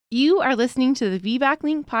You are listening to the VBAC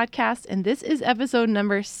Link podcast, and this is episode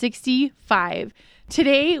number 65.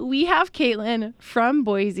 Today, we have Katelyn from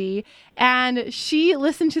Boise, and she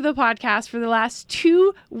listened to the podcast for the last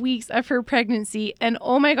 2 weeks of her pregnancy. And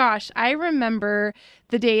oh my gosh, I remember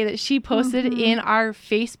the day that she posted in our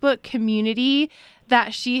Facebook community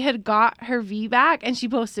that she had got her VBAC, and she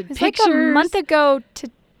posted pictures. Like a month ago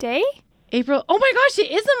today? April. Oh my gosh,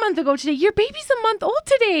 it is a month ago today. Your baby's a month old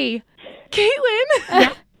today. Katelyn.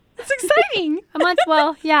 Yeah. It's exciting. A month,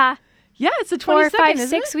 well, yeah. Yeah, it's the 22nd, 4, 5,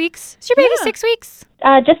 6 weeks. Is your baby 6 weeks?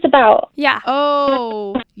 Just about. Yeah.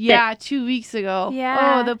 Oh, yeah, 2 weeks ago.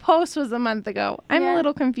 Yeah. Oh, the post was a month ago. I'm a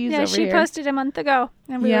little confused over here. Yeah, she posted a month ago,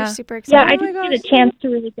 and we were super excited. Yeah, I didn't get a chance to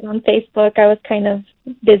really get on Facebook. I was kind of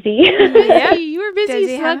busy. Yeah, you were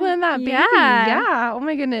busy snuggling that baby. Yeah. Oh,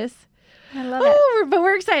 my goodness. I love it. But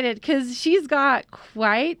we're excited because she's got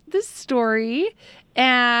quite the story.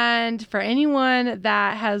 And for anyone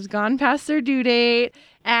that has gone past their due date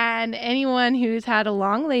and anyone who's had a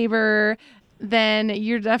long labor, then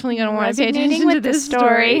you're definitely going to want to pay attention to this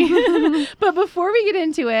story. But before we get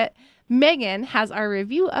into it, Megan has our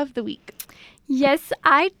review of the week. Yes,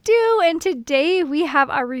 I do. And today we have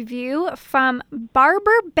a review from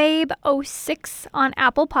BarberBabe06 on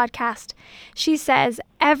Apple Podcast. She says,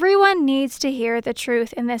 everyone needs to hear the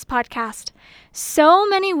truth in this podcast. So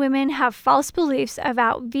many women have false beliefs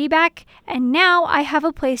about VBAC, and now I have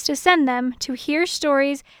a place to send them to hear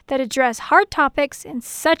stories that address hard topics in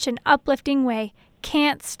such an uplifting way.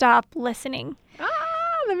 Can't stop listening.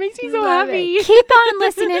 That makes me so happy. Keep on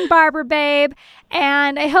listening, Barber Babe.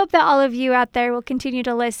 And I hope that all of you out there will continue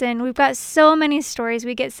to listen. We've got so many stories.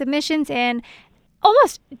 We get submissions in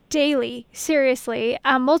almost daily, seriously,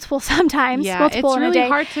 multiple sometimes. Yeah, multiple it's in a really day.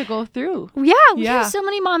 hard to go through. Yeah, we have so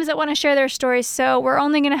many moms that want to share their stories. So we're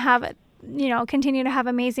only going to have continue to have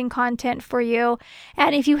amazing content for you.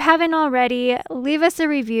 And if you haven't already, leave us a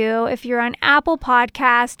review. If you're on Apple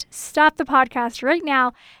Podcast, stop the podcast right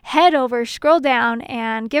now, head over, scroll down,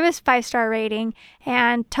 and give us 5-star rating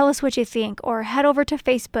and tell us what you think. Or head over to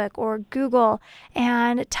Facebook or Google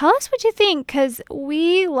and tell us what you think, because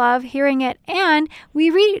we love hearing it and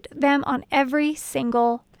we read them on every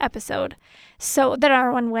single episode. So that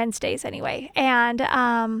are on Wednesdays anyway. And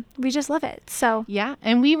we just love it. So yeah.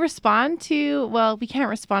 And we respond to, well, we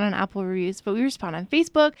can't respond on Apple reviews, but we respond on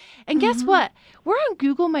Facebook. And guess what? We're on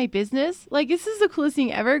Google My Business. Like, this is the coolest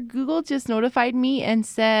thing ever. Google just notified me and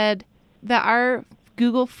said that our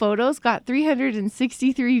Google Photos got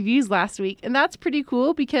 363 views last week. And that's pretty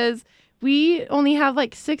cool because we only have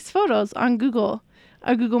like 6 photos on Google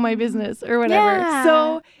My Business or whatever. Yeah.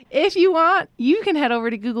 So if you want, you can head over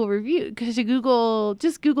to Google Review, because just Google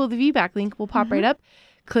the VBAC link will pop right up.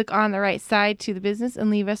 Click on the right side to the business and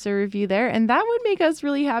leave us a review there. And that would make us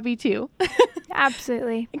really happy too.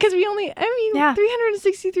 Absolutely. Because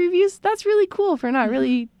 363 views, that's really cool for not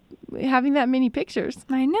really having that many pictures.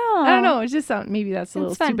 I know. I don't know. It just sounds, maybe that's a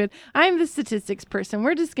little fun. stupid. I'm the statistics person.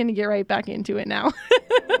 We're just going to get right back into it now.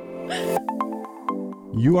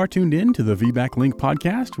 You are tuned in to the VBAC Link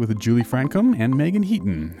podcast with Julie Francom and Megan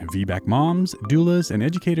Heaton, VBAC moms, doulas, and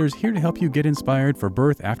educators here to help you get inspired for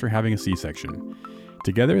birth after having a C-section.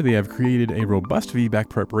 Together, they have created a robust VBAC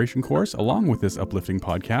preparation course along with this uplifting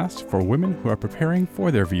podcast for women who are preparing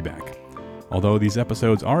for their VBAC. Although these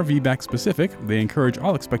episodes are VBAC specific, they encourage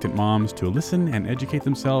all expectant moms to listen and educate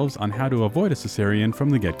themselves on how to avoid a cesarean from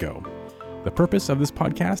the get-go. The purpose of this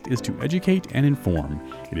podcast is to educate and inform.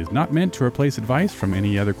 It is not meant to replace advice from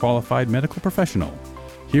any other qualified medical professional.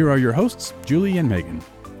 Here are your hosts, Julie and Megan.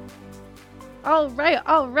 All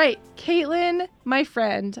right. Katelyn, my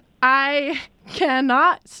friend, I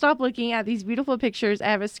cannot stop looking at these beautiful pictures. I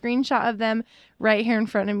have a screenshot of them right here in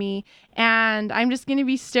front of me, and I'm just going to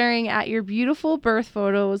be staring at your beautiful birth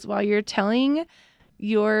photos while you're telling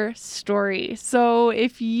your story. So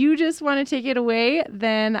if you just want to take it away,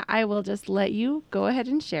 then I will just let you go ahead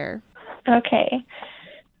and share. Okay.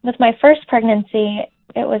 With my first pregnancy,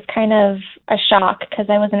 it was kind of a shock because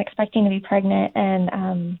I wasn't expecting to be pregnant,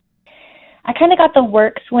 and I kind of got the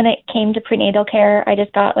works when it came to prenatal care. I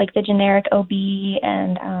just got like the generic OB,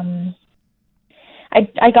 and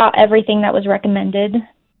I got everything that was recommended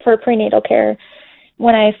for prenatal care.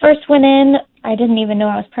 When I first went in, I didn't even know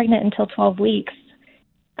I was pregnant until 12 weeks.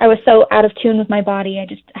 I was so out of tune with my body, I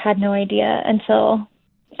just had no idea until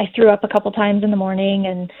I threw up a couple times in the morning,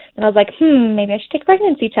 and then I was like, maybe I should take a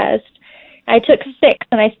pregnancy test. I took 6,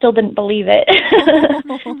 and I still didn't believe it.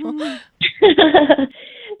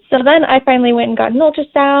 So then I finally went and got an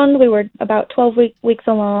ultrasound. We were about 12 weeks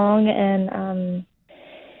along, and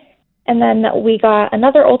then we got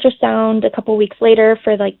another ultrasound a couple weeks later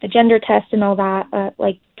for like the gender test and all that,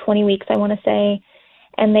 like 20 weeks, I want to say.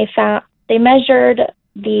 And they measured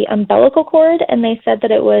the umbilical cord, and they said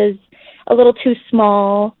that it was a little too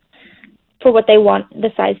small for what they want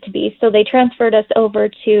the size to be. So they transferred us over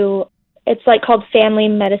to, it's like called family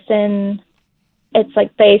medicine. It's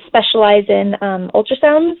like they specialize in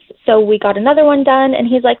ultrasounds. So we got another one done, and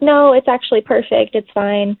he's like, no, it's actually perfect. It's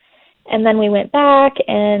fine. And then we went back,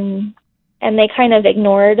 and they kind of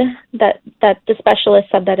ignored that the specialist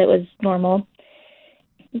said that it was normal.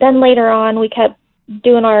 Then later on, we kept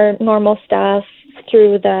doing our normal stuff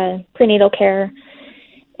through the prenatal care.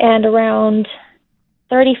 And around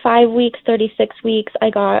 35 weeks, 36 weeks, I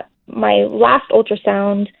got my last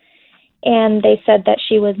ultrasound, and they said that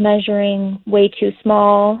she was measuring way too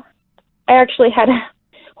small. I actually had a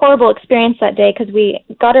horrible experience that day because we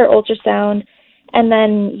got our ultrasound, and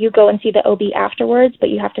then you go and see the OB afterwards, but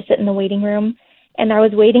you have to sit in the waiting room. And I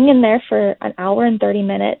was waiting in there for an hour and 30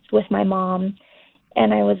 minutes with my mom,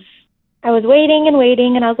 and I was waiting and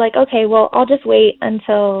waiting, and I was like, okay, well, I'll just wait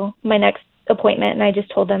until my next appointment. And I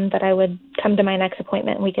just told them that I would come to my next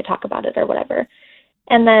appointment and we could talk about it or whatever.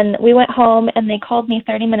 And then we went home, and they called me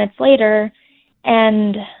 30 minutes later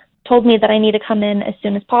and told me that I need to come in as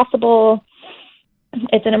soon as possible.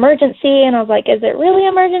 It's an emergency. And I was like, is it really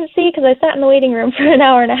an emergency? Because I sat in the waiting room for an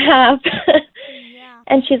hour and a half. Yeah.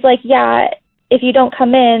 And she's like, yeah, if you don't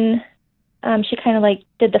come in, she kind of like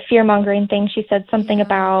did the fear-mongering thing. She said something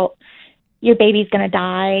about your baby's going to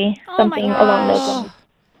die, something along those lines.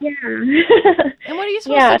 Yeah. And what are you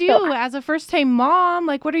supposed to do as a first-time mom?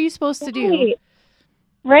 Like, what are you supposed to do?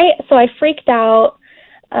 Right. So I freaked out.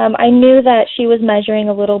 I knew that she was measuring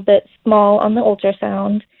a little bit small on the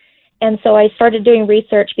ultrasound. And so I started doing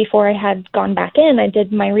research before I had gone back in. I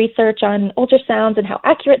did my research on ultrasounds and how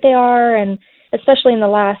accurate they are, and especially in the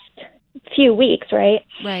last few weeks, right?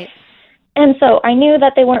 Right. And so I knew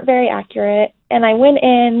that they weren't very accurate. And I went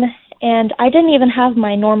in, and I didn't even have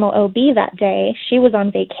my normal OB that day. She was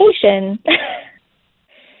on vacation.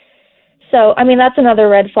 So, I mean, that's another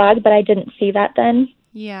red flag, but I didn't see that then.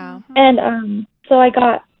 Yeah. And so I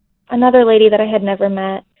got another lady that I had never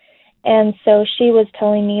met. And so she was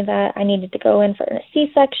telling me that I needed to go in for a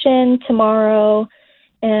C-section tomorrow.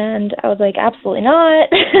 And I was like, absolutely not.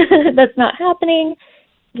 That's not happening.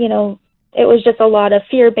 You know, it was just a lot of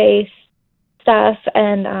fear-based stuff.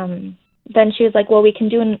 And then she was like, well, we can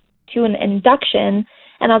do an induction.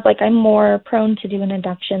 And I was like, I'm more prone to do an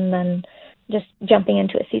induction than just jumping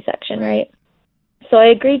into a C-section, right? So I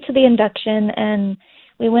agreed to the induction, and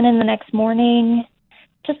we went in the next morning,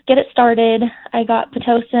 just get it started. I got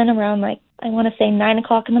Pitocin around, like, I want to say 9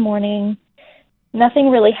 o'clock in the morning.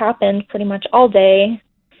 Nothing really happened pretty much all day.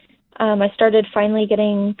 I started finally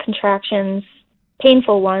getting contractions,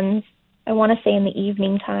 painful ones, I want to say in the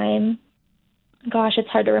evening time. Gosh, it's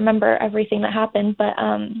hard to remember everything that happened, but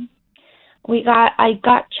I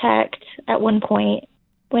got checked at one point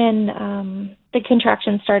when the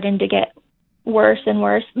contractions started to get worse and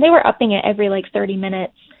worse. They were upping it every like 30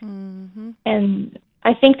 minutes. Mm-hmm. And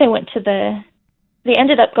I think they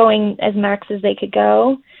ended up going as max as they could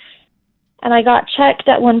go. And I got checked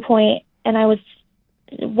at one point, and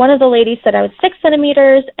one of the ladies said I was 6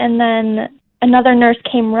 centimeters, and then another nurse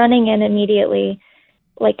came running in immediately,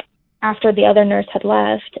 like after the other nurse had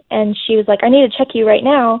left. And she was like, I need to check you right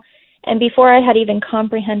now. And before I had even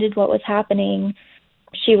comprehended what was happening,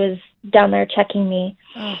 she was down there checking me.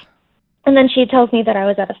 Oh. And then she tells me that I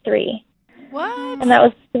was at a 3. What? And that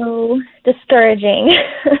was so discouraging.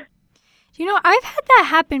 You know, I've had that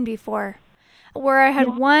happen before, where I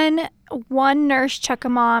had one nurse check a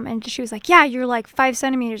mom, and she was like, yeah, you're like 5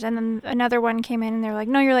 centimeters. And then another one came in, and they were like,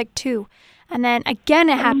 no, you're like 2. And then again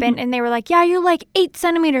it happened, and they were like, yeah, you're like 8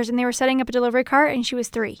 centimeters. And they were setting up a delivery cart, and she was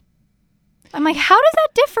 3. I'm like, how does that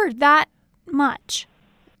differ that much?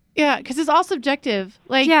 Yeah, because it's all subjective.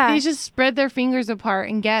 Like, they just spread their fingers apart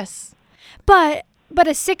and guess. But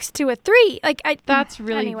a 6 to a 3, like that's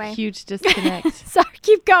really huge disconnect. Sorry,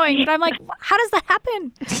 keep going. But I'm like, how does that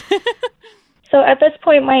happen? So at this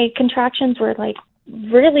point, my contractions were like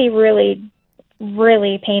really, really,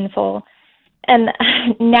 really painful. And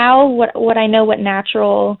now what I know what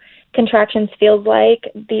natural contractions feels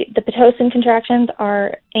like, the Pitocin contractions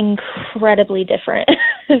are incredibly different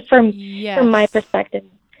from my perspective.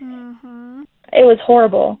 Mm-hmm. It was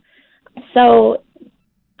horrible. So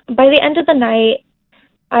by the end of the night,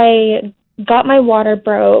 I got my water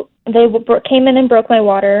broke. They came in and broke my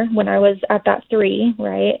water when I was at that 3,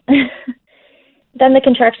 right? Then the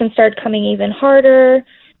contractions started coming even harder.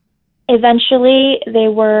 Eventually, they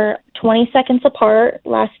were 20 seconds apart,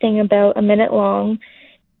 lasting about a minute long.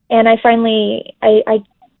 And I finally, I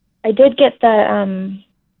did get the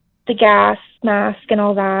gas mask and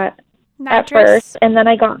all that at Nitrous. first, and then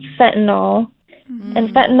I got fentanyl, and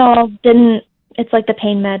fentanyl it's like the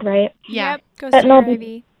pain med, right? Yeah. Yep. Goes Fentanyl through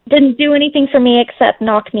your IV. didn't do anything for me except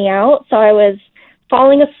knock me out, so I was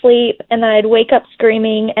falling asleep, and then I'd wake up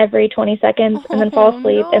screaming every 20 seconds, and then fall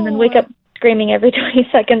asleep, and then wake up screaming every 20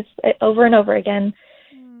 seconds over and over again.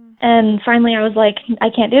 And finally I was like, I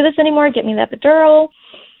can't do this anymore, get me the epidural.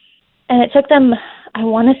 And it took them, I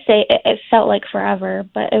want to say, it felt like forever,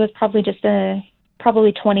 but it was probably just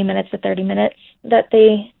probably 20 minutes to 30 minutes that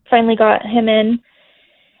they finally got him in.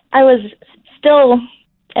 I was still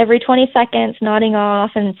every 20 seconds nodding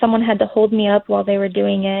off, and someone had to hold me up while they were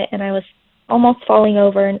doing it, and I was almost falling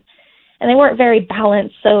over, and they weren't very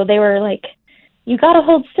balanced, so they were like, you gotta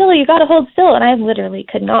hold still, and I literally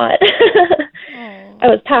could not. I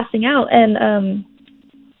was passing out, and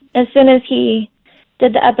as soon as he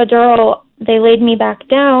did the epidural, they laid me back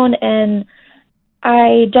down, and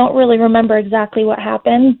I don't really remember exactly what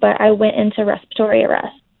happened, but I went into respiratory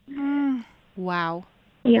arrest. Wow.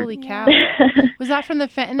 Yeah. Holy cow. Was that from the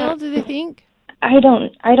fentanyl, do they think? I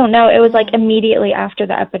don't know. It was like immediately after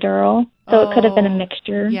the epidural, so it could have been a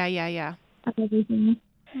mixture. Yeah. Of everything.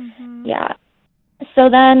 Yeah. So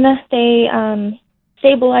then they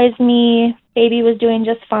stabilized me. Baby was doing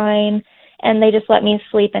just fine, and they just let me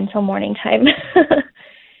sleep until morning time.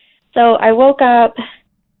 So I woke up,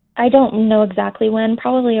 I don't know exactly when,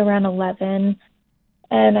 probably around 11,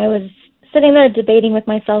 and I was sitting there debating with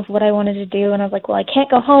myself what I wanted to do, and I was like, well, I can't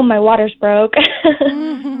go home, my water's broke.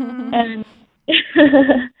 And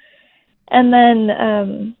and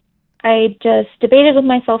then I just debated with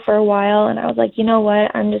myself for a while, and I was like, you know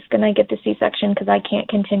what, I'm just going to get the C-section because I can't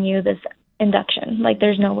continue this induction. Like,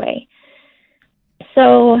 there's no way.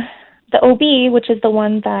 So the OB, which is the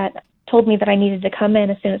one that told me that I needed to come in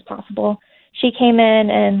as soon as possible, she came in,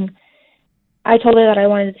 and I told her that I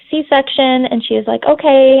wanted a C-section, and she was like,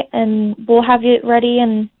 okay, and we'll have it ready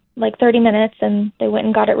in like 30 minutes, and they went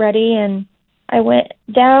and got it ready, and I went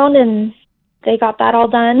down, and they got that all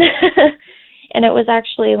done. And it was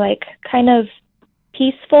actually like kind of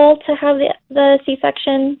peaceful to have the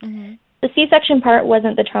C-section. The C-section part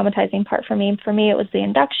wasn't the traumatizing part for me. For me, it was the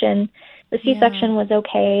induction. The C-section was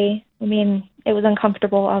okay. I mean, it was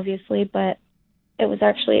uncomfortable, obviously, but it was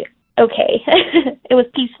actually okay. It was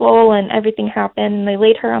peaceful, and everything happened. And they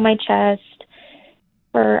laid her on my chest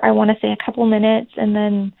for, I want to say, a couple minutes, and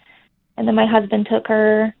then my husband took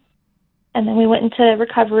her, and then we went into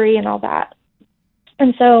recovery and all that.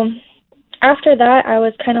 And so after that, I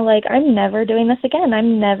was kind of like, I'm never doing this again.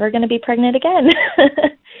 I'm never going to be pregnant again.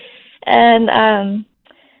 And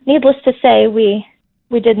needless to say, we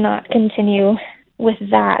did not continue with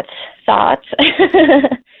that thought.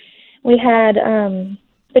 We had,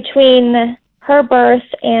 between her birth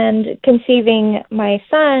and conceiving my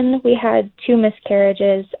son, we had 2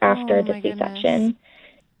 miscarriages after the C-section.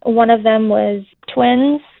 One of them was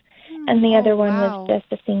twins, and the other one was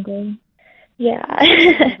just a single. Yeah.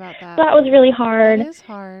 That was really hard. That is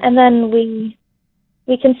hard. And then we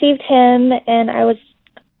conceived him, and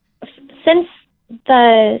since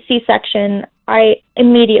the C-section, I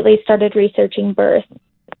immediately started researching birth.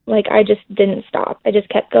 Like, I just didn't stop. I just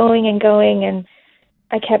kept going and going, and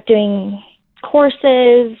I kept doing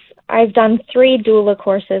courses. I've done 3 doula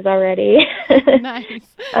courses already.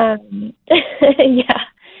 Nice. Yeah.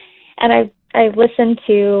 And I listened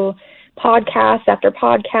to podcast after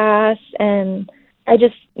podcast, and I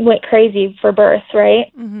just went crazy for birth,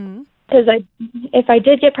 right? Because if I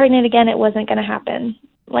did get pregnant again, it wasn't going to happen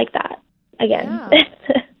like that again.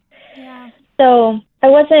 Yeah. So I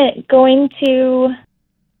wasn't going to,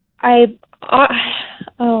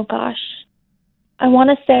 oh gosh, I want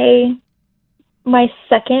to say my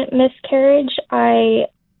second miscarriage, I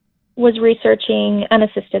was researching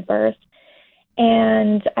unassisted birth,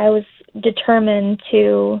 and I was determined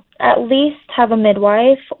to at least have a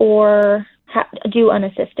midwife or do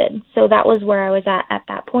unassisted. So that was where I was at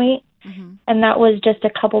that point. And that was just a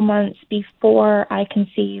couple months before I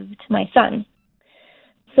conceived my son.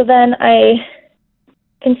 So then I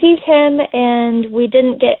conceived him, and we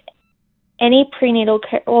didn't get any prenatal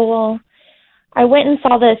care. Well, I went and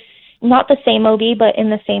saw this, not the same OB, but in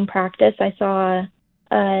the same practice. I saw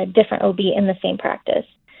a different OB in the same practice.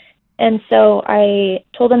 And so I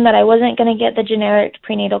told him that I wasn't going to get the generic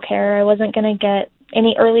prenatal care. I wasn't going to get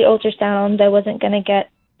any early ultrasound. I wasn't going to get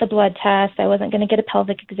the blood test. I wasn't going to get a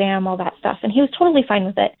pelvic exam, all that stuff. And he was totally fine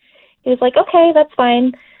with it. He was like, okay, that's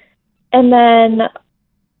fine. And then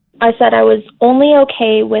I said I was only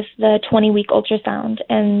okay with the 20-week ultrasound,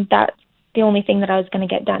 and that's the only thing that I was going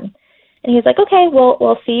to get done. And he was like, okay, well,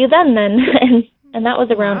 we'll see you then. And that was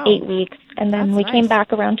around 8 weeks. And then we came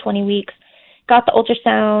back around 20 weeks. got the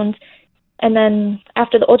ultrasound, and then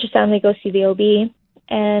after the ultrasound, we go see the OB,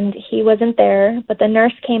 and he wasn't there, but the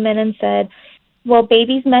nurse came in and said, well,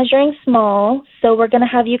 baby's measuring small, so we're going to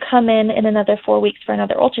have you come in another 4 weeks for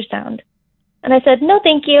another ultrasound. And I said, no,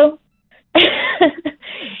 thank you.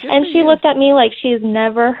 And she looked at me like she's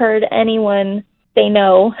never heard anyone say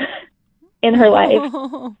no in her life.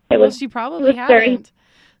 She probably hadn't.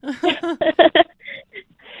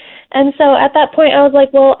 And so at that point, I was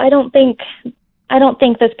like, well, I don't think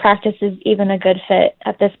this practice is even a good fit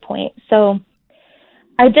at this point. So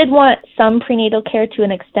I did want some prenatal care to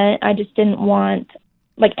an extent. I just didn't want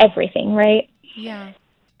like everything, right? Yeah.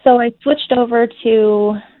 So I switched over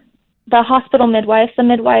to the hospital midwives, the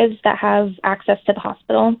midwives that have access to the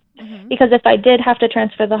hospital. Mm-hmm. Because if I did have to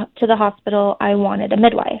transfer to the hospital, I wanted a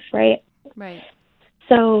midwife, right? Right.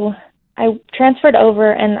 So I transferred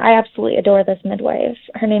over, and I absolutely adore this midwife.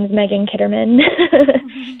 Her name is Megan Kitterman.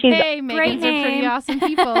 Hey, Megans are pretty awesome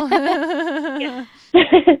people.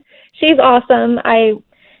 She's awesome.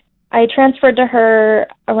 I transferred to her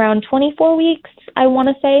around 24 weeks, I want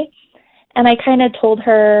to say, and I kind of told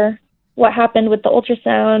her what happened with the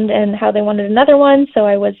ultrasound and how they wanted another one, so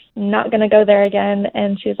I was not going to go there again,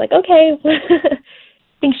 and she was like, okay. I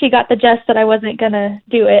think she got the gist that I wasn't going to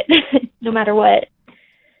do it no matter what.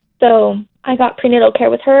 So I got prenatal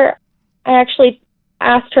care with her. I actually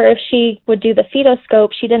asked her if she would do the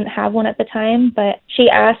fetoscope. She didn't have one at the time, but she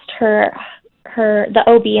asked the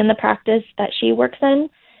OB in the practice that she works in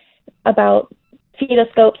about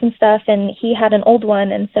fetoscopes and stuff, and he had an old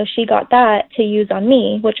one, and so she got that to use on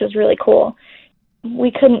me, which was really cool.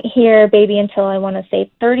 We couldn't hear baby until, I want to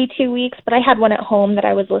say, 32 weeks, but I had one at home that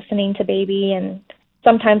I was listening to baby, and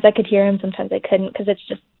sometimes I could hear him, sometimes I couldn't, because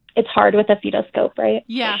it's hard with a fetoscope, right?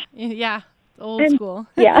 Yeah, old school.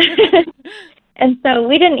 Yeah. And so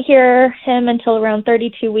we didn't hear him until around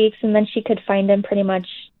 32 weeks, and then she could find him pretty much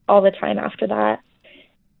all the time after that.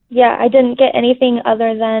 Yeah, I didn't get anything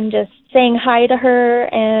other than just saying hi to her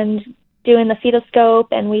and doing the fetoscope,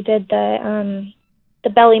 and we did the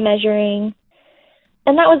belly measuring,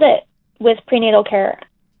 and that was it with prenatal care.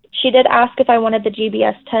 She did ask if I wanted the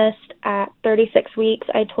GBS test at 36 weeks.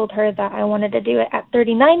 I told her that I wanted to do it at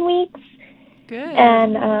 39 weeks. Good.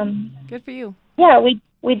 And good for you. Yeah,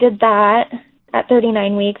 we did that at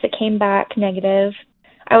 39 weeks. It came back negative.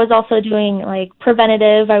 I was also doing like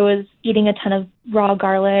preventative. I was eating a ton of raw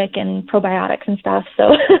garlic and probiotics and stuff.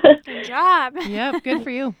 So good job. Yep, good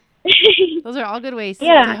for you. Those are all good ways to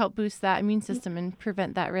help boost that immune system and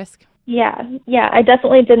prevent that risk. Yeah, I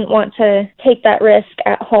definitely didn't want to take that risk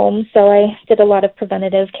at home, so I did a lot of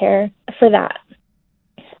preventative care for that.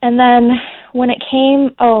 And then when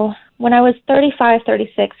I was 35,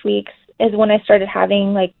 36 weeks is when I started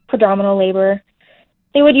having like prodrominal labor.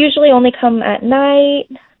 They would usually only come at night,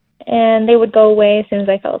 and they would go away as soon as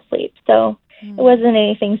I fell asleep. So it wasn't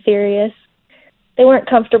anything serious. They weren't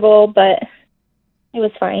comfortable, but it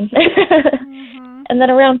was fine. Mm-hmm. And then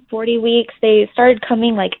around 40 weeks, they started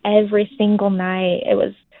coming like every single night. It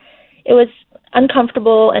was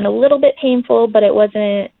uncomfortable and a little bit painful, but it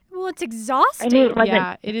wasn't. Well, it's exhausting. I knew it wasn't.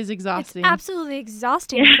 Yeah, it is exhausting. It's absolutely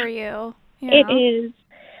exhausting for you. It is.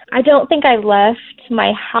 I don't think I left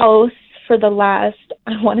my house for the last,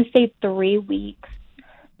 I want to say 3 weeks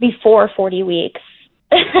before 40 weeks.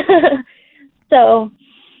 So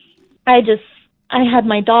I had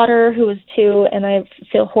my daughter who was 2, and I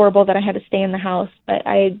feel horrible that I had to stay in the house, but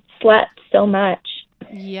I slept so much.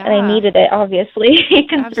 Yeah. And I needed it, obviously,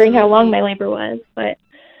 considering how long my labor was. But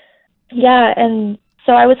yeah, and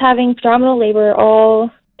so I was having abdominal labor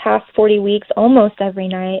all past 40 weeks, almost every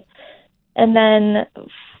night. And then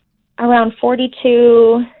around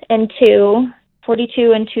 42 and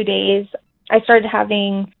 2 days, I started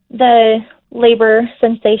having the labor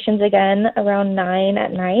sensations again around 9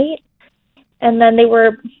 at night. And then they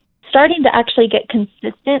were starting to actually get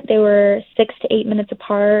consistent. They were 6 to 8 minutes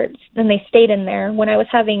apart, and they stayed in there. When I was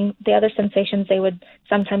having the other sensations, they would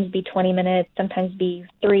sometimes be 20 minutes, sometimes be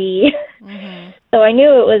 3. Mm-hmm. So I knew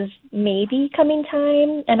it was maybe coming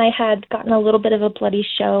time, and I had gotten a little bit of a bloody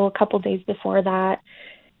show a couple days before that.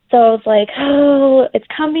 So I was like, oh, it's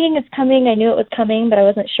coming. I knew it was coming, but I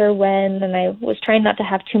wasn't sure when, and I was trying not to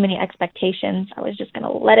have too many expectations. I was just going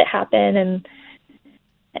to let it happen, and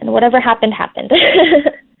whatever happened.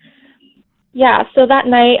 Yeah, so that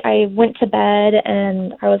night I went to bed,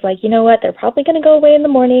 and I was like, you know what, they're probably going to go away in the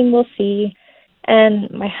morning, we'll see.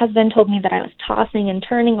 And my husband told me that I was tossing and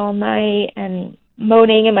turning all night and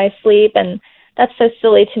moaning in my sleep, and that's so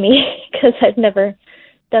silly to me because I've never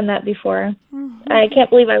done that before. Mm-hmm. I can't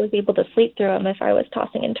believe I was able to sleep through them if I was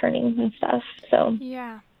tossing and turning and stuff. So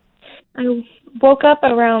yeah. I woke up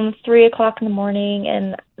around 3 o'clock in the morning,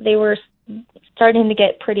 and they were starting to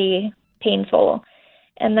get pretty painful.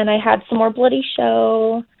 And then I had some more bloody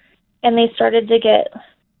show, and they started to get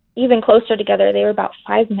even closer together. They were about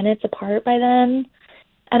 5 minutes apart by then.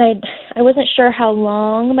 And I wasn't sure how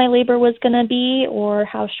long my labor was going to be or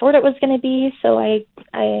how short it was going to be, so I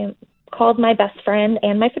called my best friend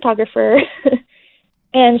and my photographer.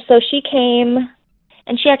 And so she came,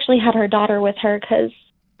 and she actually had her daughter with her because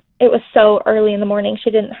it was so early in the morning.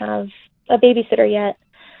 She didn't have a babysitter yet.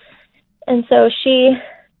 And so she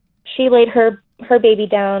laid her baby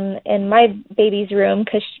down in my baby's room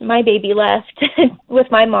because my baby left with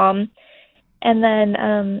my mom. And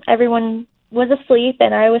then everyone was asleep,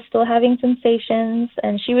 and I was still having sensations,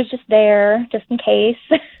 and she was just there just in case.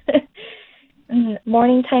 And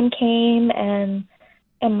morning time came, and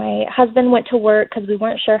my husband went to work because we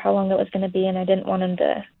weren't sure how long it was going to be, and I didn't want him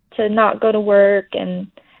to not go to work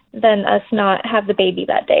and then us not have the baby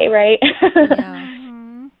that day, right?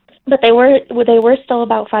 Yeah. But they were still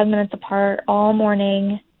about 5 minutes apart all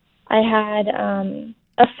morning. I had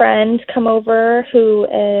a friend come over who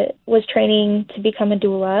was training to become a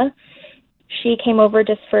doula. She came over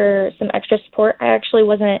just for some extra support. I actually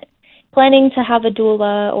wasn't planning to have a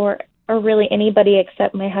doula or really anybody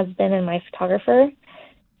except my husband and my photographer.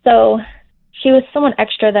 So she was someone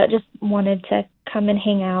extra that just wanted to come and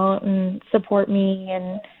hang out and support me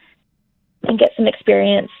and get some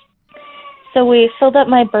experience. So we filled up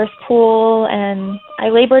my birth pool, and I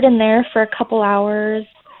labored in there for a couple hours.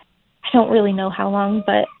 I don't really know how long,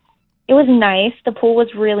 but it was nice. The pool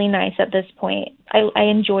was really nice at this point. I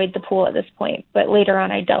enjoyed the pool at this point, but later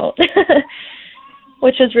on I don't,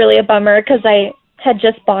 which was really a bummer because I had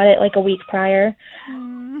just bought it like a week prior.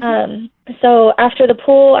 So after the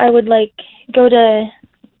pool, I would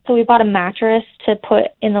so we bought a mattress to put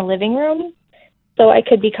in the living room so I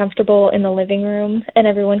could be comfortable in the living room and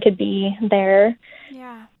everyone could be there.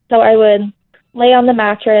 Yeah. So I would lay on the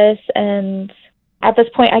mattress, and at this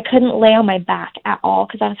point I couldn't lay on my back at all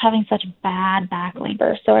because I was having such bad back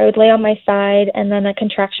labor. So I would lay on my side, and then a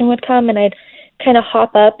contraction would come, and I'd kind of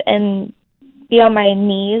hop up and be on my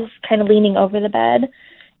knees, kind of leaning over the bed,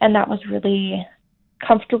 and that was really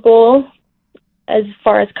comfortable as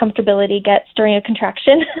far as comfortability gets during a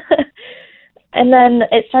contraction. And then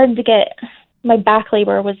it started to get, my back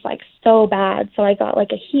labor was like so bad, so I got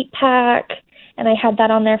like a heat pack, and I had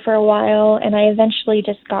that on there for a while, and I eventually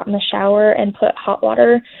just got in the shower and put hot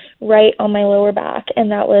water right on my lower back,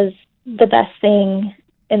 and that was the best thing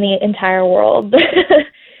in the entire world.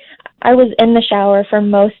 I was in the shower for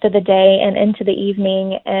most of the day and into the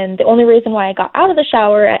evening, and the only reason why I got out of the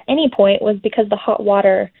shower at any point was because the hot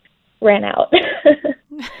water ran out.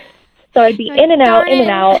 So I'd be in and out, in and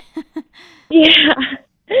out. Yeah.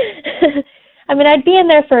 I mean, I'd be in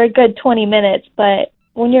there for a good 20 minutes, but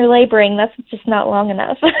when you're laboring, that's just not long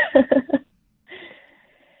enough.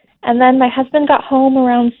 And then my husband got home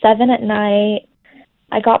around 7 at night.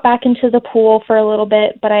 I got back into the pool for a little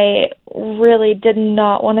bit, but I really did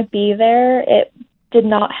not want to be there. It did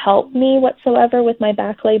not help me whatsoever with my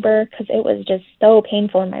back labor because it was just so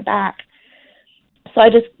painful in my back. So I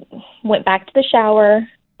just went back to the shower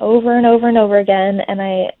over and over and over again, and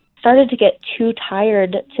I started to get too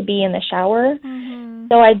tired to be in the shower. Mm-hmm.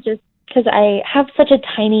 So because I have such a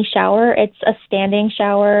tiny shower, it's a standing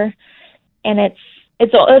shower, and it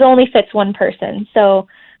only fits one person. So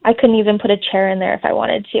I couldn't even put a chair in there if I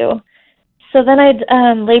wanted to. So then I'd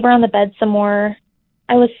labor on the bed some more.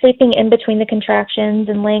 I was sleeping in between the contractions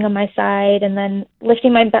and laying on my side and then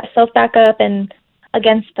lifting myself back up and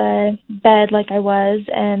against the bed like I was.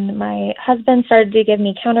 And my husband started to give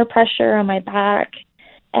me counter pressure on my back.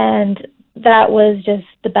 And that was just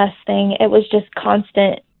the best thing. It was just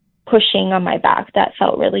constant pushing on my back that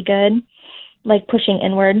felt really good, like pushing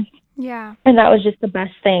inward. Yeah. And that was just the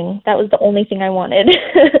best thing. That was the only thing I wanted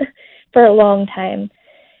for a long time.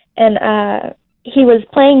 And he was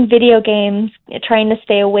playing video games, trying to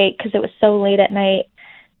stay awake because it was so late at night.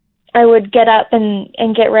 I would get up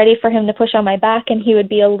and get ready for him to push on my back, and he would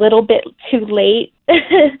be a little bit too late.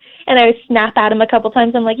 And I would snap at him a couple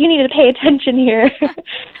times. I'm like, you need to pay attention here.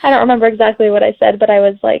 I don't remember exactly what I said, but I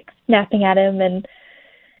was like snapping at him, and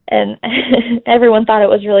everyone thought it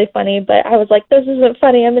was really funny, but I was like, this isn't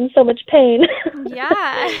funny. I'm in so much pain.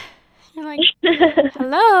 Yeah. You're like,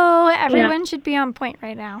 hello, everyone should be on point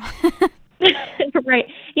right now. Right.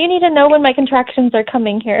 You need to know when my contractions are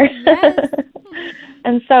coming here. Yes.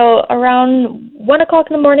 And so around 1 o'clock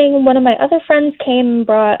in the morning, one of my other friends came and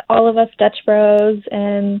brought all of us Dutch Bros.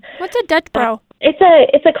 And what's a Dutch Bro?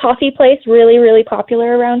 It's a coffee place, really, really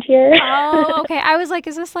popular around here. Oh, okay. I was like,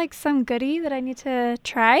 is this like some goodie that I need to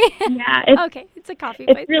try? Yeah, Okay, it's a coffee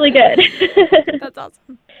place. it's really good. That's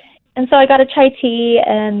awesome. And so I got a chai tea,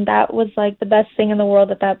 and that was like the best thing in the world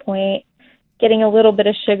at that point, getting a little bit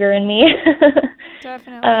of sugar in me.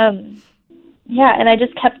 Definitely. Yeah, and I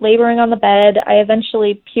just kept laboring on the bed. I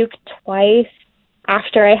eventually puked twice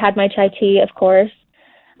after I had my chai tea, of course.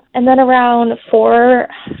 And then around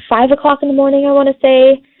 5 o'clock in the morning, I want to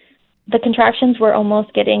say, the contractions were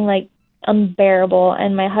almost getting like unbearable,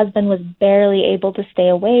 and my husband was barely able to stay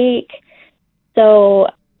awake. So,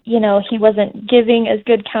 he wasn't giving as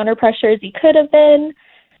good counter pressure as he could have been.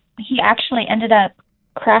 He actually ended up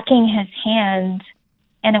cracking his hand,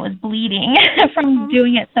 and it was bleeding from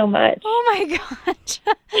doing it so much. Oh my gosh.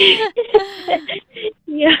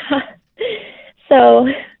 Yeah. So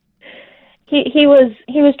he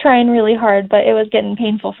was trying really hard, but it was getting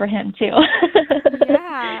painful for him too.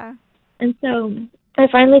 Yeah. And so I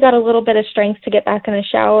finally got a little bit of strength to get back in the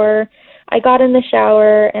shower. I got in the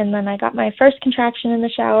shower, and then I got my first contraction in the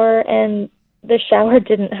shower, and the shower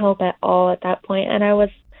didn't help at all at that point. And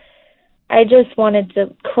I just wanted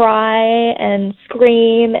to cry and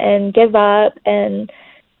scream and give up, and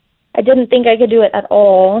I didn't think I could do it at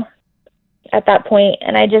all at that point.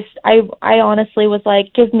 And I honestly was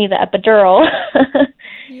like, give me the epidural.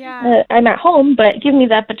 Yeah. I'm at home, but give me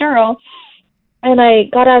the epidural. And I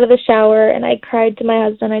got out of the shower, and I cried to my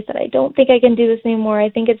husband. I said, I don't think I can do this anymore. I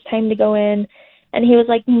think it's time to go in. And he was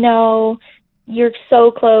like, no, you're so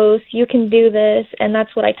close. You can do this. And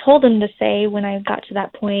that's what I told him to say when I got to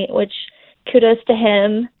that point, which kudos to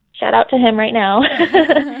him. Shout out to him right now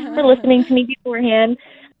for listening to me beforehand.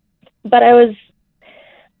 But I was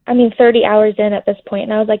 30 hours in at this point,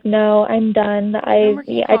 and I was like, no, I'm done. I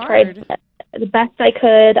tried the best I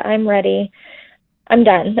could. I'm ready. I'm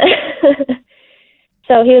done.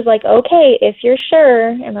 So he was like, okay, if you're sure.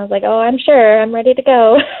 And I was like, oh, I'm sure. I'm ready to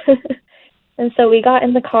go. And so we got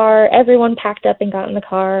in the car. Everyone packed up and got in the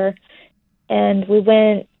car. And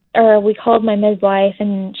we called my midwife,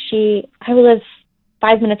 and I live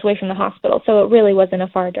 5 minutes away from the hospital, so it really wasn't a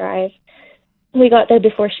far drive. We got there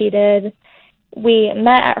before she did. We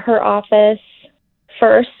met at her office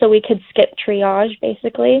first so we could skip triage,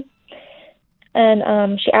 basically.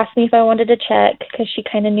 And she asked me if I wanted to check because she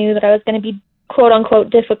kind of knew that I was going to be quote-unquote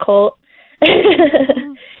difficult.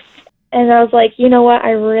 And I was like, you know what?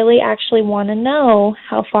 I really actually want to know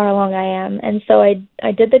how far along I am. And so I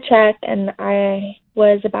did the check, and I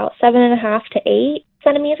was about 7.5 to 8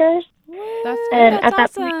 centimeters. That's And That's at that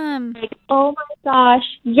awesome. point, like, oh my gosh,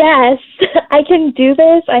 yes, I can do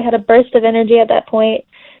this. I had a burst of energy at that point.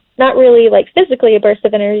 Not really like physically a burst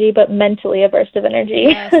of energy, but mentally a burst of energy.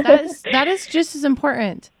 Yes, that is just as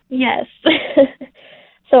important. Yes.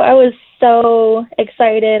 So I was so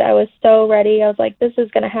excited. I was so ready. I was like, this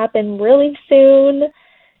is going to happen really soon.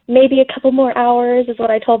 Maybe a couple more hours is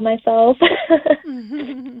what I told myself.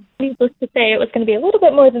 Needless to say, it was going to be a little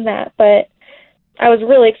bit more than that, but I was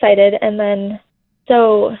really excited. And then,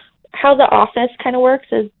 so how the office kind of works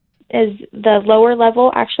is the lower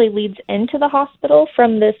level actually leads into the hospital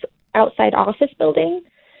from this outside office building.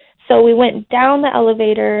 So we went down the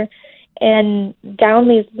elevator and down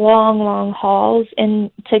these long, long halls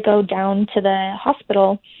and to go down to the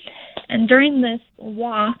hospital. And during this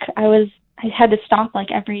walk, I had to stop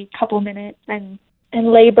like every couple minutes and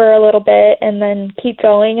labor a little bit and then keep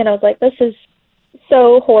going. And I was like, this is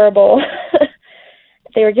so horrible.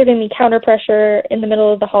 They were giving me counter pressure in the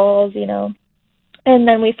middle of the halls, And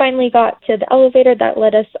then we finally got to the elevator that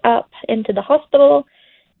led us up into the hospital,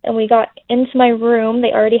 and we got into my room.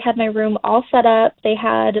 They already had my room all set up. They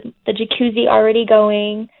had the jacuzzi already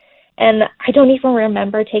going, and I don't even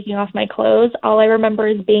remember taking off my clothes. All I remember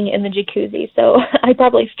is being in the jacuzzi, so I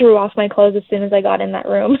probably threw off my clothes as soon as I got in that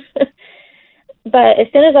room. But as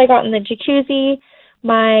soon as I got in the jacuzzi,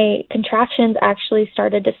 my contractions actually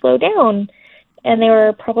started to slow down, and they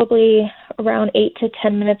were probably around 8 to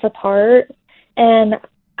 10 minutes apart. And,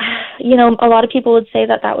 a lot of people would say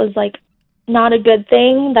that was like not a good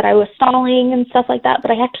thing, that I was stalling and stuff like that, but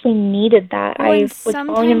I actually needed that. Well,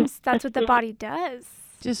 sometimes that's what the body does.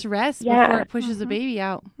 Just rest before it pushes the baby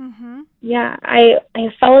out. Mm-hmm. Yeah, I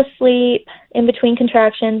fell asleep in between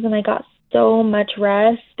contractions, and I got so much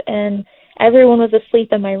rest, and everyone was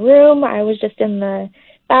asleep in my room. I was just in the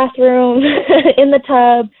bathroom, in the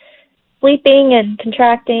tub, sleeping and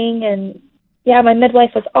contracting. And yeah, my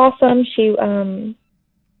midwife was awesome.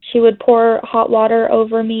 She would pour hot water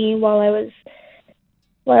over me while I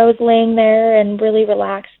was laying there and really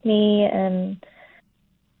relaxed me. And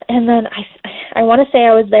then I want to say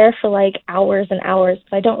I was there for like hours and hours,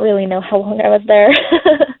 but I don't really know how long I was there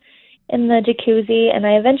in the jacuzzi. And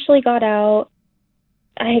I eventually got out.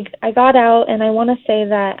 I got out, and I want to say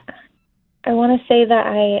that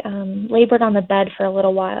I labored on the bed for a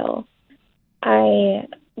little while. I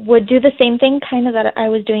would do the same thing kind of that I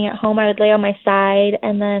was doing at home. I would lay on my side,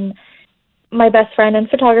 and then my best friend and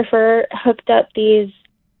photographer hooked up these,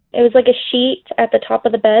 it was like a sheet at the top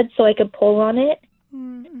of the bed so I could pull on it.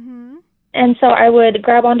 Mm-hmm. And so I would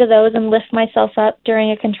grab onto those and lift myself up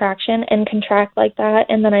during a contraction and contract like that,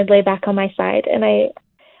 and then I'd lay back on my side. And I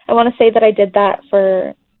want to say that I did that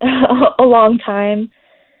for a long time.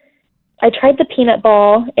 I tried the peanut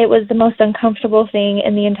ball. It was the most uncomfortable thing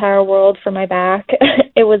in the entire world for my back.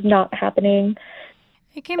 It was not happening.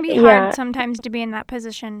 It can be hard sometimes to be in that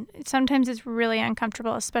position. Sometimes it's really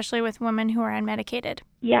uncomfortable, especially with women who are unmedicated.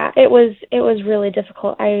 Yeah, it was really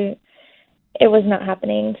difficult. It was not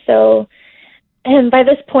happening. So, and by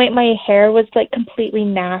this point, my hair was like completely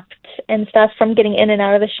napped and stuff from getting in and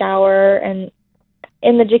out of the shower and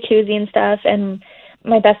in the jacuzzi and stuff. And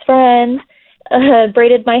my best friend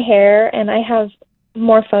braided my hair, and I have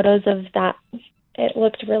more photos of that. It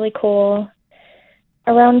looked really cool.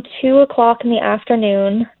 Around 2:00 in the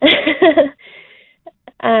afternoon,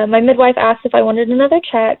 my midwife asked if I wanted another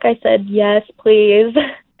check. I said, yes, please.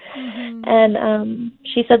 Mm-hmm. And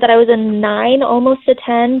she said that I was a 9, almost a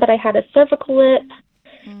 10, but I had a cervical lip.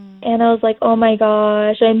 And I was like, oh my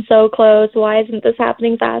gosh, I'm so close. Why isn't this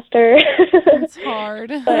happening faster? It's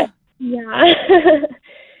hard. But, yeah.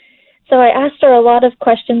 So I asked her a lot of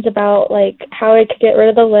questions about, like, how I could get rid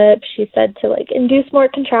of the lip. She said to, like, induce more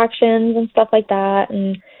contractions and stuff like that.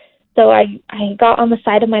 And so I got on the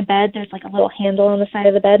side of my bed. There's, like, a little handle on the side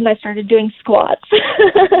of the bed, and I started doing squats.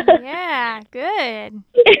 Yeah, good.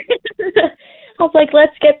 I was like,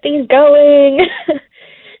 let's get these going.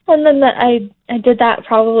 And then I did that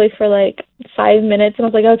probably for, like, 5 minutes, and I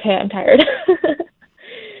was like, okay, I'm tired.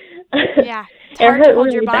 Yeah, it's hard to hold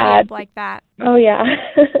really your body up like that. Oh, yeah.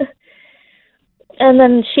 And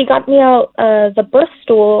then she got me out the birth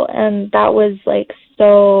stool, and that was, like,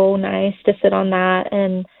 so nice to sit on that.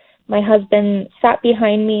 And my husband sat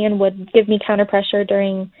behind me and would give me counter pressure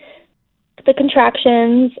during the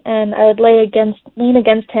contractions, and I would lean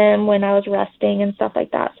against him when I was resting and stuff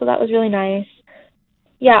like that. So that was really nice.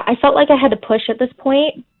 Yeah, I felt like I had to push at this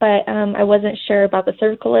point, but I wasn't sure about the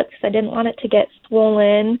cervical lip because I didn't want it to get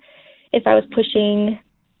swollen if I was pushing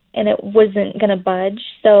and it wasn't going to budge.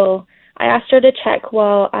 So I asked her to check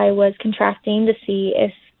while I was contracting to see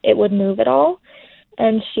if it would move at all.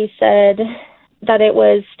 And she said that it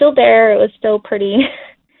was still there. It was still pretty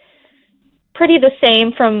the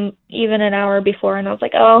same from even an hour before. And I was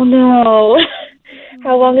like, oh no,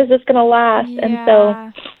 how long is this going to last? Yeah. And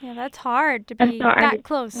so... Yeah, that's hard to be that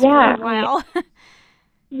close for a while.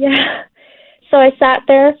 Yeah. So I sat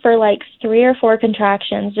there for like 3 or 4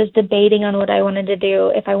 contractions just debating on what I wanted to do,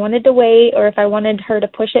 if I wanted to wait or if I wanted her to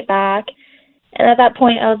push it back. And at that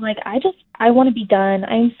point, I was like, I want to be done.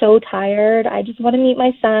 I'm so tired. I just want to meet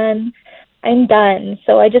my son. I'm done.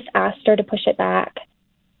 So I just asked her to push it back.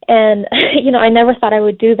 And, I never thought I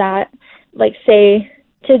would do that, like, say,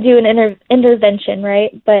 to do an intervention,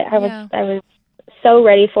 right? But I was so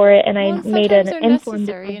ready for it, and I made an informed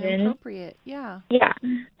decision. And appropriate. Yeah. Yeah.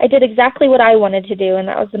 I did exactly what I wanted to do, and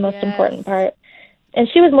that was the most important part. And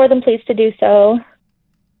she was more than pleased to do so.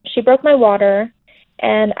 She broke my water,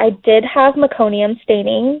 and I did have meconium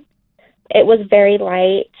staining. It was very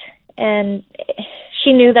light, and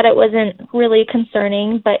she knew that it wasn't really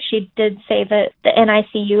concerning, but she did say that the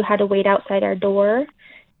NICU had to wait outside our door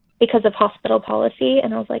because of hospital policy.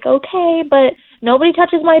 And I was like, okay, but nobody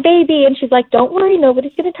touches my baby. And she's like, don't worry,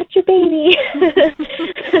 nobody's going to touch your baby.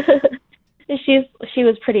 She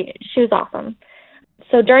was awesome.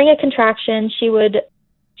 So during a contraction, she would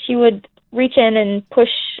reach in and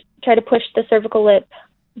try to push the cervical lip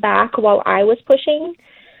back while I was pushing.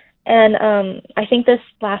 And I think this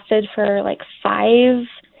lasted for like 5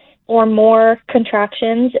 or more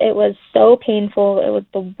contractions. It was so painful. It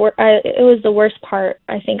was the worst part,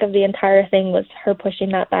 I think, of the entire thing was her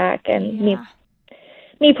pushing that back and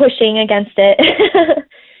me pushing against it.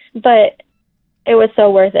 But it was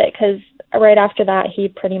so worth it because right after that, he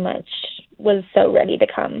pretty much was so ready to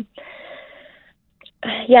come.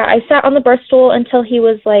 Yeah, I sat on the birth stool until he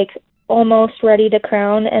was like almost ready to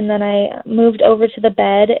crown, and then I moved over to the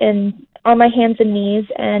bed and on my hands and knees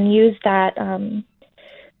and used that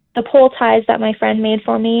the pole ties that my friend made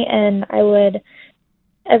for me, and I would,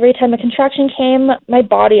 every time a contraction came, my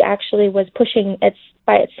body actually was pushing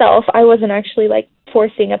by itself. I wasn't actually like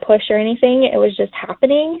forcing a push or anything. It was just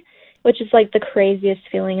happening, which is like the craziest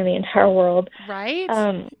feeling in the entire world. Right?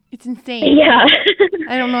 It's insane. Yeah.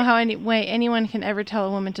 I don't know how anyone can ever tell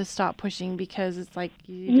a woman to stop pushing, because it's like,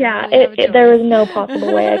 yeah, really there was no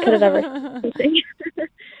possible way I could have ever stopped pushing.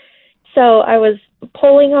 So I was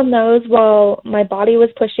pulling on those while my body was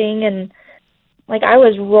pushing, and like I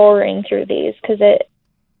was roaring through these because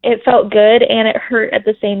it felt good and it hurt at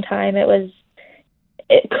the same time. It was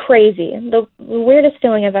crazy. The weirdest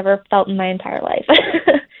feeling I've ever felt in my entire life.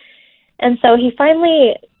 And so he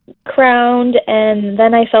finally crowned, and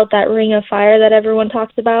then I felt that ring of fire that everyone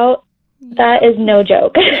talks about. That is no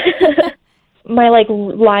joke. My like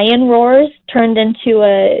lion roars turned into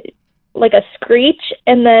a screech,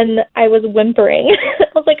 and then I was whimpering. I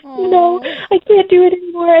was like, no, I can't do it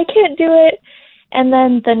anymore. I can't do it. And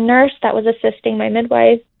then the nurse that was assisting my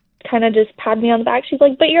midwife kind of just patted me on the back. She's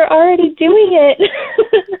like, but you're already doing it.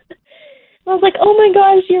 I was like, oh my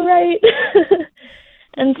gosh, you're right.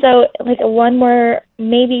 And so like one more,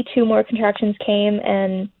 maybe two more contractions came,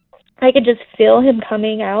 and I could just feel him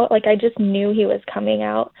coming out. Like I just knew he was coming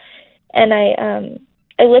out. And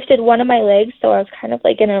I lifted one of my legs, so I was kind of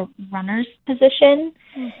like in a runner's position,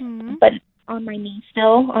 but on my knee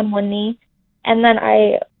still, on one knee. And then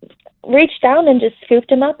I reached down and just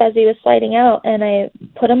scooped him up as he was sliding out, and I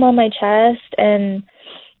put him on my chest, and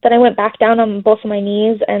then I went back down on both of my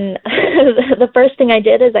knees, and the first thing I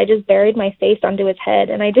did is I just buried my face onto his head,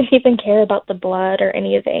 and I didn't even care about the blood or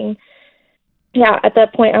anything. Yeah, at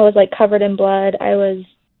that point I was like covered in blood.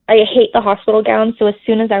 I hate the hospital gown, so as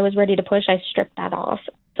soon as I was ready to push, I stripped that off.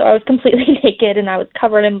 So I was completely naked, and I was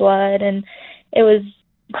covered in blood, and it was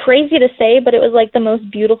crazy to say, but it was like the most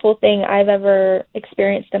beautiful thing I've ever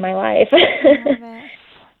experienced in my life.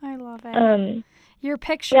 I love it. Your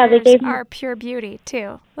pictures are pure beauty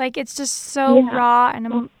too. Like it's just so raw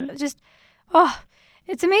and just,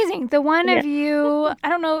 it's amazing. The one of you, I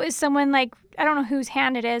don't know, is someone like, I don't know whose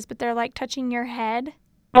hand it is, but they're like touching your head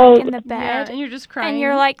in the bed. And you're just crying. And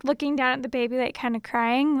you're like looking down at the baby, like kind of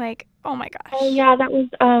crying, like, oh my gosh. Oh yeah, that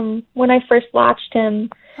was when I first latched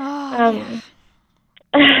him.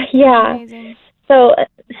 Yeah. Amazing. So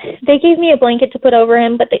they gave me a blanket to put over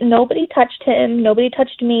him, but nobody touched him. Nobody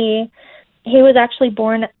touched me. He was actually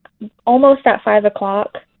born almost at 5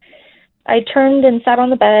 o'clock. I turned and sat on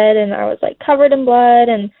the bed, and I was like covered in blood,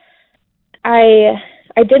 and I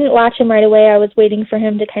didn't latch him right away. I was waiting for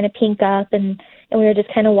him to kind of pink up, and we were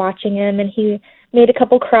just kind of watching him, and he made a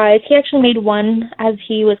couple cries. He actually made one as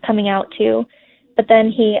he was coming out too, but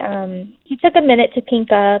then he took a minute to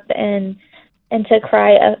pink up and to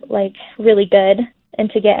cry like really good and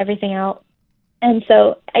to get everything out. And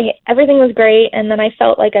so everything was great, and then I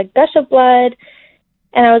felt like a gush of blood,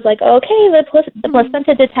 and I was like, okay, the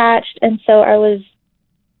placenta detached, and so I was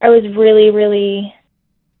really, really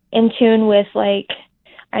in tune with like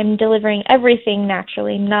I'm delivering everything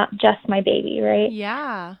naturally, not just my baby, right?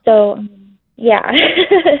 Yeah. So, yeah.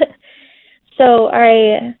 So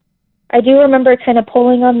I do remember kind of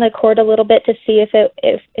pulling on the cord a little bit to see if it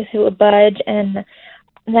would budge, and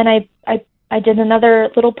then I did another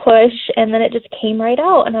little push, and then it just came right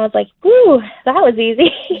out, and I was like, whew, that was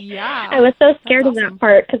easy. Yeah. I was so scared of that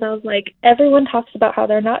part, because I was like, everyone talks about how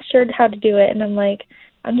they're not sure how to do it, and I'm like,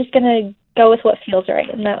 I'm just going to go with what feels right,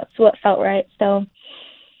 and that's what felt right. So,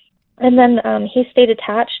 and then he stayed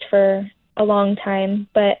attached for a long time,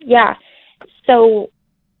 but yeah. So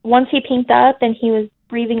once he pinked up and he was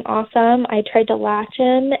breathing awesome, I tried to latch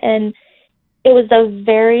him, and it was the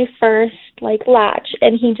very first like latch,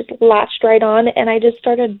 and he just latched right on, and I just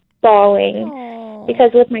started bawling. Aww.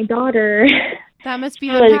 Because with my daughter, that must be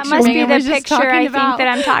the picture I think that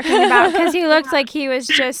I'm talking about, because he looked like he was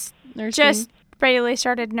just really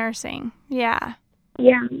started nursing. Yeah.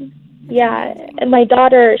 And my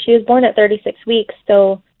daughter, she was born at 36 weeks,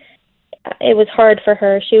 so it was hard for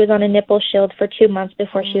her. She was on a nipple shield for 2 months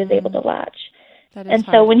before she was able to latch. And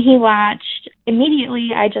so when he latched, immediately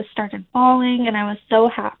I just started bawling, and I was so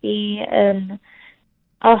happy, and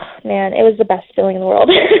oh man, it was the best feeling in the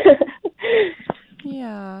world.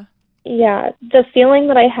 Yeah. Yeah, the feeling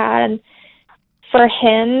that I had for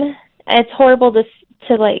him, it's horrible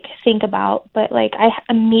to like think about, but like I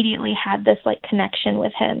immediately had this like connection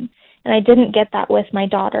with him, and I didn't get that with my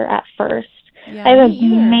daughter at first. Yeah, I have an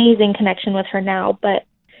amazing connection with her now, but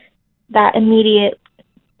that immediate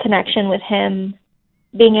connection with him,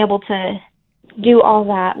 being able to do all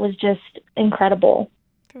that was just incredible.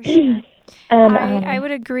 For sure. I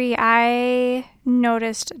would agree. I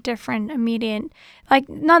noticed different immediate, like,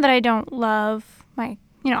 not that I don't love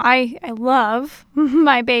I love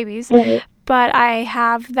my babies, right. But I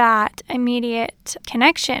have that immediate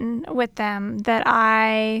connection with them that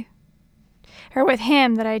or with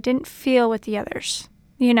him that I didn't feel with the others,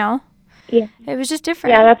 you know? Yeah. It was just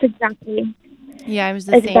different. Yeah, that's exactly. Yeah, I was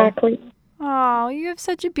the same. Exactly. Oh, you have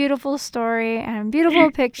such a beautiful story and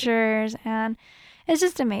beautiful pictures, and it's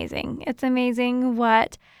just amazing. It's amazing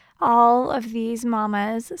what all of these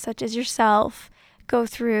mamas, such as yourself, go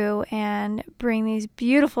through and bring these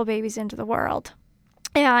beautiful babies into the world.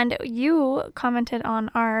 And you commented on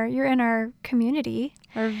you're in our community.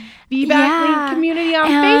 Our VBAC Link community on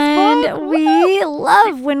Facebook. And we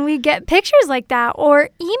love when we get pictures like that or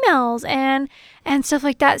emails and stuff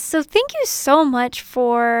like that. So thank you so much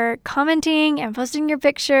for commenting and posting your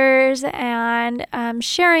pictures and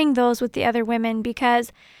sharing those with the other women,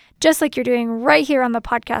 because just like you're doing right here on the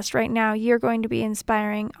podcast right now, you're going to be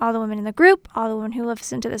inspiring all the women in the group, all the women who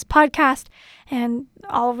listen to this podcast, and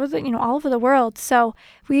all over the world. So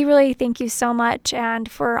we really thank you so much.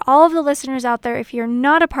 And for all of the listeners out there, if you're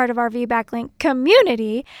not a part of our VBAC Link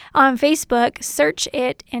community on Facebook, search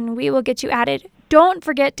it and we will get you added. Don't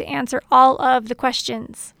forget to answer all of the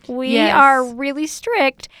questions. We are really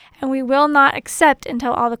strict and we will not accept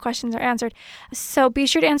until all the questions are answered. So be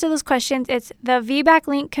sure to answer those questions. It's the VBAC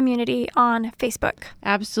Link community on Facebook.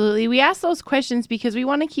 Absolutely. We ask those questions because we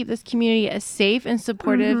want to keep this community a safe and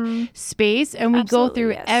supportive space. And we go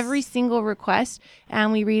through every single request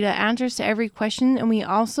and we read answers to every question. And we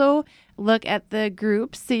also look at the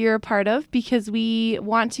groups that you're a part of because we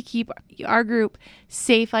want to keep our group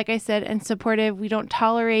safe, like I said, and supportive. We don't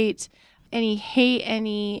tolerate any hate,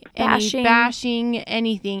 any bashing,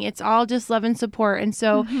 anything. It's all just love and support. And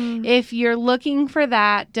so if you're looking for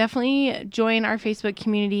that, definitely join our Facebook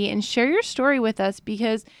community and share your story with us,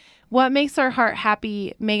 because what makes our heart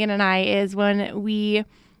happy, Megan and I, is when we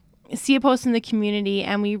see a post in the community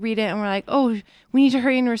and we read it and we're like, oh, we need to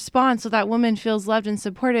hurry and respond so that woman feels loved and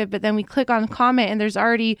supported. But then we click on comment and there's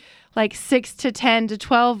already like 6 to 10 to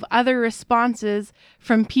 12 other responses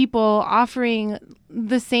from people offering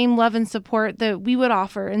the same love and support that we would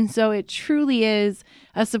offer. And so it truly is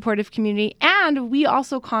a supportive community. And we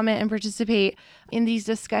also comment and participate in these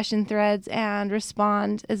discussion threads and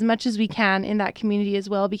respond as much as we can in that community as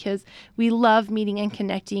well, because we love meeting and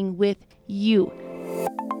connecting with you.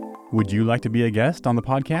 Would you like to be a guest on the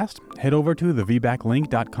podcast? Head over to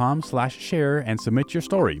thevbaclink.com/share and submit your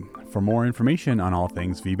story. For more information on all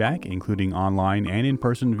things VBAC, including online and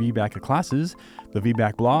in-person VBAC classes, the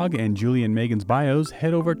VBAC blog, and Julie and Megan's bios,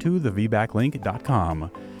 head over to thevbaclink.com.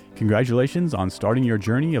 Congratulations on starting your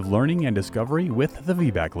journey of learning and discovery with the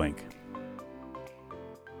VBAC Link.